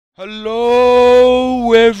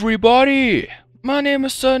Hello, everybody! My name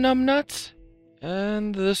is SirNumnut,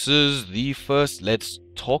 and this is the first Let's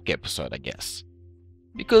Talk episode, I guess.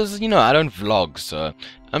 Because, I don't vlog, so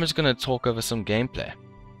I'm just gonna talk over some gameplay.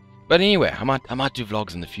 But anyway, I might do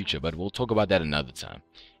vlogs in the future, but we'll talk about that another time.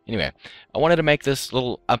 Anyway, I wanted to make this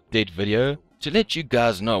little update video to let you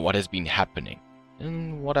guys know what has been happening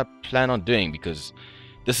and what I plan on doing, because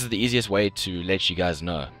this is the easiest way to let you guys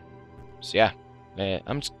know. So yeah,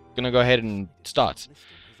 I'm just gonna go ahead and start.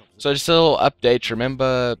 So just a little update.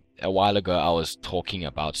 Remember a while ago I was talking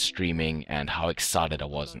about streaming and how excited I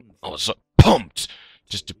was. I was so pumped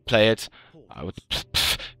just to play it.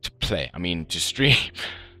 To stream.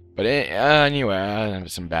 But anyway, I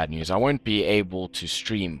have some bad news. I won't be able to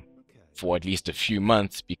stream for at least a few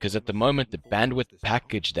months because at the moment the bandwidth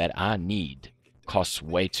package that I need costs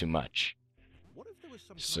way too much.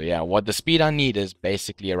 So yeah, what the speed I need is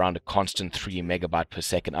basically around a constant 3 megabyte per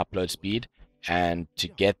second upload speed, and to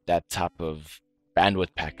get that type of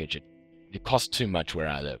bandwidth package, it costs too much where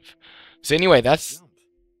I live. So anyway, that's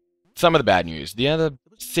some of the bad news. The other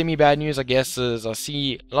semi-bad news, I guess, is I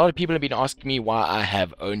see a lot of people have been asking me why I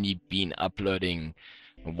have only been uploading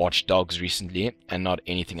Watch Dogs recently and not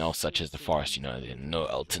anything else such as The Forest, no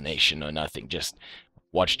alternation, no nothing, just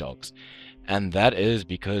Watch Dogs. And that is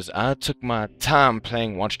because I took my time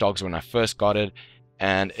playing Watch Dogs when I first got it,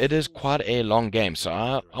 and it is quite a long game. So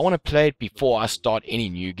I want to play it before I start any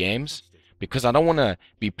new games, because I don't want to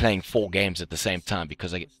be playing 4 games at the same time,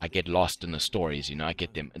 because I get lost in the stories, I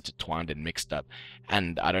get them intertwined and mixed up,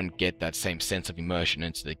 and I don't get that same sense of immersion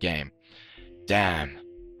into the game. Damn,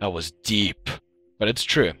 that was deep, but it's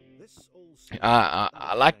true.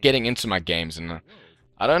 I like getting into my games, and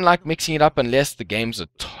I don't like mixing it up unless the games are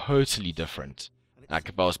totally different. Like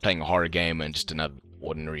if I was playing a horror game and just another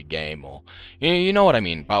ordinary game, or you know what I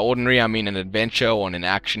mean. By ordinary, I mean an adventure or an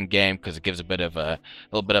action game, because it gives a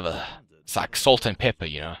little bit of a, it's like salt and pepper,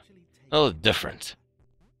 a little different.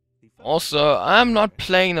 Also, I'm not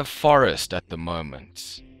playing The Forest at the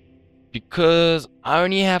moment because I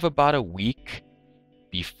only have about a week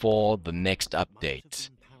before the next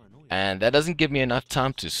update. And that doesn't give me enough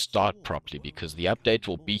time to start properly, because the update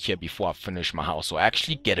will be here before I finish my house or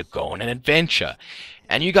actually get to go on an adventure.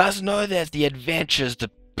 And you guys know that the adventure is the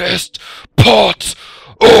best part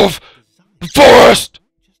of the forest!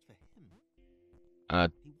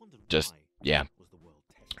 Yeah.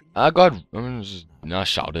 I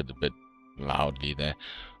shouted a bit loudly there.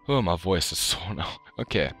 Oh, my voice is sore now.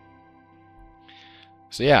 Okay.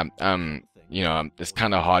 So yeah, it's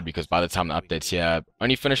kind of hard because by the time the update's here, I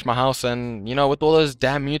only finished my house, and, with all those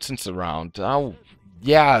damn mutants around,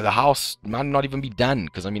 yeah, the house might not even be done,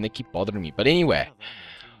 because, they keep bothering me. But anyway,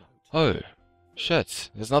 oh, shit,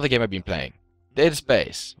 there's another game I've been playing, Dead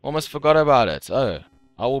Space. Almost forgot about it. Oh,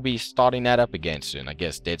 I will be starting that up again soon. I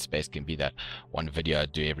guess Dead Space can be that one video I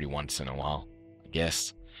do every once in a while, I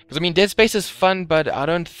guess. Because, Dead Space is fun, but I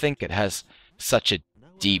don't think it has such a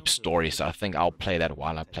deep story, so I think I'll play that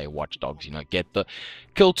while I play Watch Dogs, get the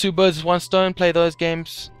kill 2 birds with 1 stone, play those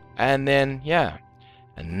games, and then, yeah.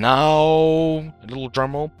 And now, a little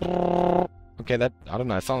drum roll. Okay, that, I don't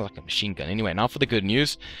know, it sounds like a machine gun. Anyway, now for the good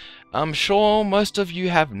news. I'm sure most of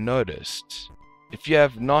you have noticed. If you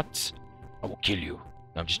have not, I will kill you.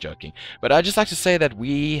 No, I'm just joking. But I'd just like to say that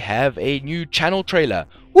we have a new channel trailer.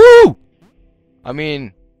 Woo! I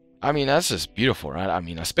mean, that's just beautiful, right?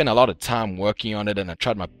 I spent a lot of time working on it, and I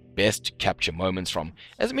tried my best to capture moments from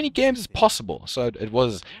as many games as possible. So it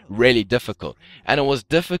was really difficult. And it was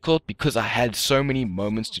difficult because I had so many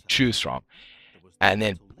moments to choose from. And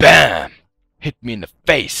then, BAM! Hit me in the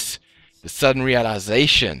face. The sudden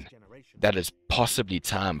realization that it's possibly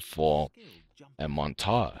time for a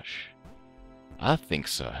montage. I think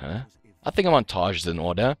so, huh? I think a montage is in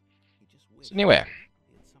order. So anyway,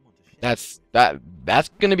 that's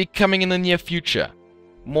gonna be coming in the near future,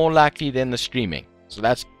 more likely than the streaming. So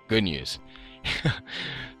that's good news.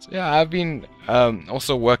 So yeah, I've been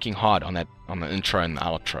also working hard on the intro and the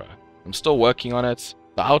outro. I'm still working on it.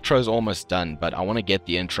 The outro is almost done, but I want to get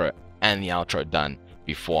the intro and the outro done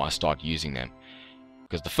before I start using them.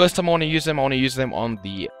 Because the first time I want to use them on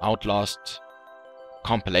the Outlast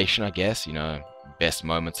compilation, I guess. Best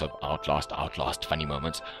moments of Outlast funny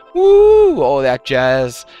moments. Woo! All that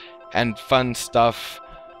jazz and fun stuff.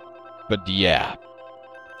 But yeah,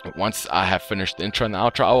 once I have finished the intro and the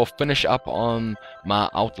outro, I will finish up on my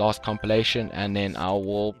Outlast compilation, and then I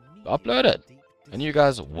will upload it, and you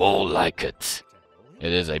guys will like it.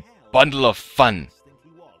 It is a bundle of fun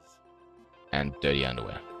and dirty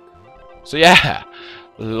underwear. So yeah,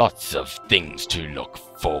 lots of things to look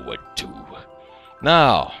forward to.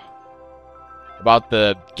 Now, about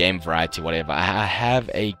the game variety, whatever. I have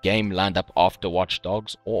a game lined up after Watch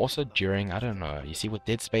Dogs, or also during, I don't know. You see, with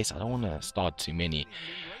Dead Space, I don't want to start too many.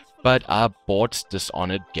 But I bought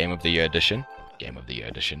Dishonored Game of the Year Edition. Game of the Year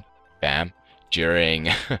Edition. Bam. During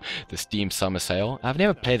the Steam Summer Sale. I've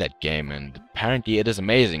never played that game, and apparently it is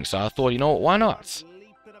amazing. So I thought, you know what, why not?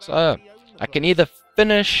 So I can either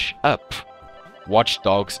finish up Watch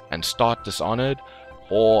Dogs and start Dishonored,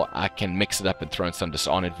 or I can mix it up and throw in some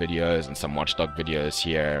Dishonored videos and some Watch Dog videos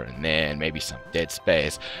here and there, and maybe some Dead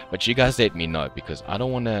Space. But you guys let me know, because I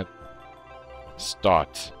don't want to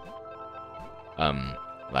start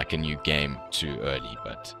like a new game too early.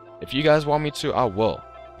 But if you guys want me to, I will.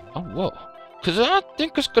 Because I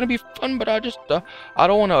think it's going to be fun, but I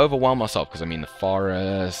don't want to overwhelm myself. Because I mean, The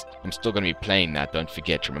Forest, I'm still going to be playing that, don't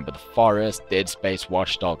forget. Remember, The Forest, Dead Space,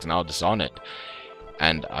 Watch Dogs, and now Dishonored.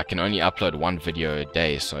 And I can only upload one video a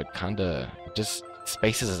day, so it just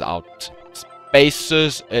spaces it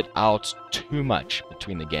out too much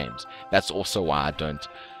between the games. That's also why I don't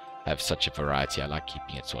have such a variety. I like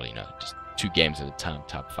keeping it sort of, just 2 games at a time,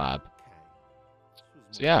 type vibe.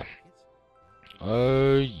 So yeah.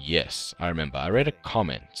 Oh yes, I remember. I read a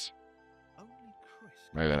comment.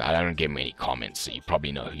 I don't get many comments, so you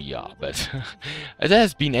probably know who you are. But it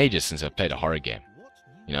has been ages since I've played a horror game.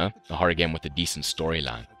 A horror game with a decent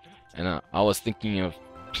storyline. And I was thinking of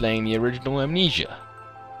playing the original Amnesia.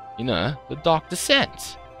 The Dark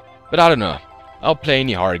Descent. But I don't know. I'll play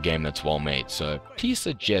any horror game that's well made. So please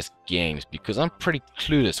suggest games, because I'm pretty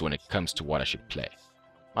clueless when it comes to what I should play.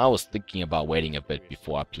 I was thinking about waiting a bit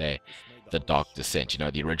before I play the Dark Descent,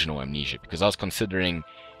 the original Amnesia, because I was considering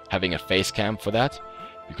having a face cam for that,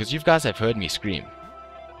 because you guys have heard me scream,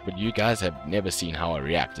 but you guys have never seen how I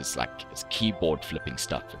react. It's keyboard flipping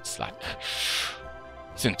stuff.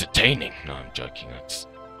 It's entertaining. No, I'm joking. That's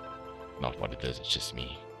not what it is. It's just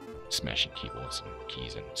me smashing keyboards and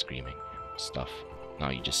keys and screaming and stuff. Now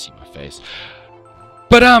you just see my face.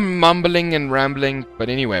 But I'm mumbling and rambling. But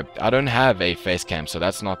anyway, I don't have a face cam, so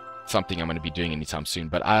that's not something I'm going to be doing anytime soon.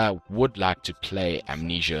 But I would like to play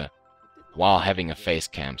Amnesia while having a face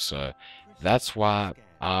cam, so that's why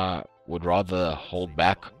I would rather hold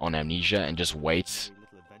back on Amnesia and just wait,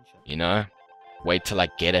 wait till I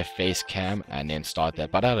get a face cam and then start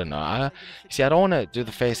that. But I don't know. I don't want to do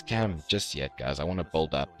the face cam just yet, guys. I want to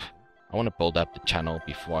build up the channel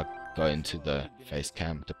before I go into the face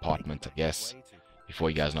cam department, I guess, before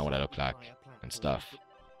you guys know what I look like and stuff.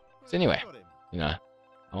 So anyway, I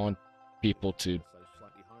want people to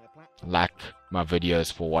like my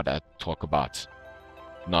videos for what I talk about,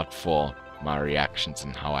 not for my reactions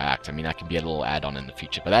and how I act. I mean, I can be a little add-on in the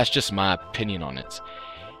future, but that's just my opinion on it.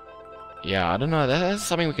 Yeah, I don't know. That's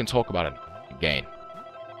something we can talk about again.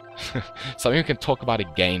 Something we can talk about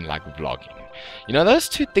again, like vlogging. Those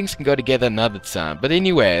two things can go together another time. But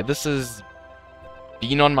anyway, this has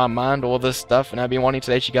been on my mind, all this stuff, and I've been wanting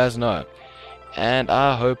to let you guys know. And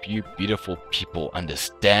I hope you beautiful people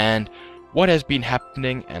understand what has been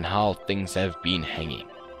happening and how things have been hanging.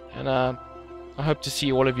 And I hope to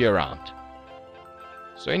see all of you around.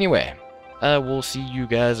 So anyway, I will see you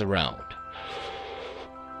guys around.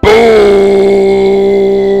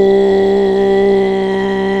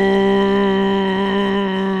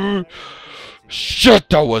 Shit,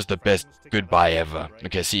 that was the best goodbye ever.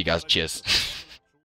 Okay, see you guys. Cheers.